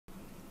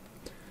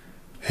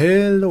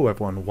Hello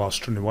everyone,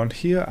 Welsh21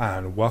 here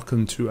and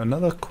welcome to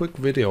another quick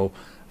video.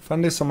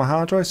 Found this on my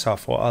hard drive, so I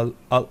thought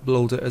I'll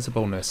upload it as a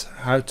bonus.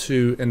 How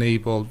to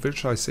enable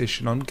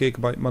virtualization on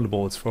Gigabyte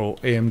motherboards for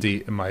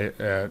AMD in my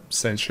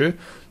censure.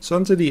 So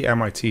under the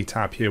MIT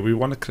tab here, we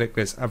want to click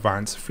this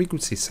Advanced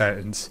Frequency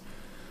Settings.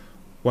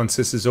 Once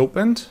this is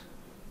opened,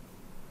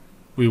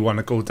 we want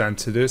to go down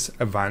to this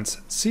Advanced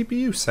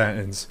CPU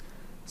Settings.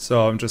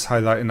 So I'm just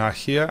highlighting that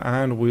here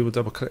and we will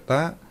double click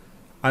that.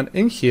 And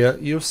in here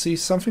you'll see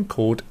something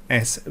called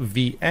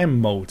SVM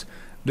mode.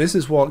 This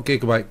is what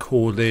Gigabyte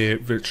call their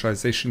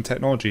virtualization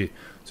technology.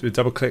 So we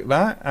double click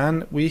that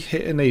and we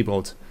hit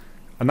enabled.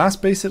 And that's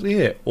basically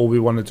it. All we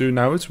want to do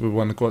now is we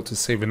want to go up to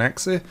save and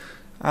exit,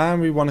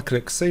 and we want to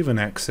click save and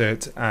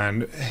exit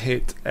and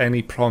hit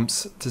any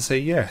prompts to say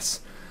yes.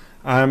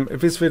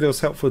 If this video is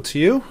helpful to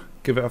you,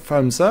 give it a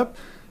thumbs up,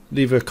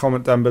 leave a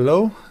comment down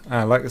below.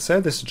 Like I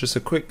said, this is just a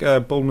quick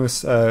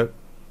bonus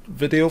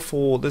video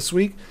for this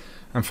week.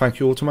 And thank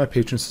you all to my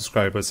Patreon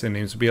subscribers. Their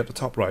names will be at the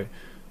top right.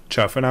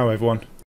 Ciao for now, everyone.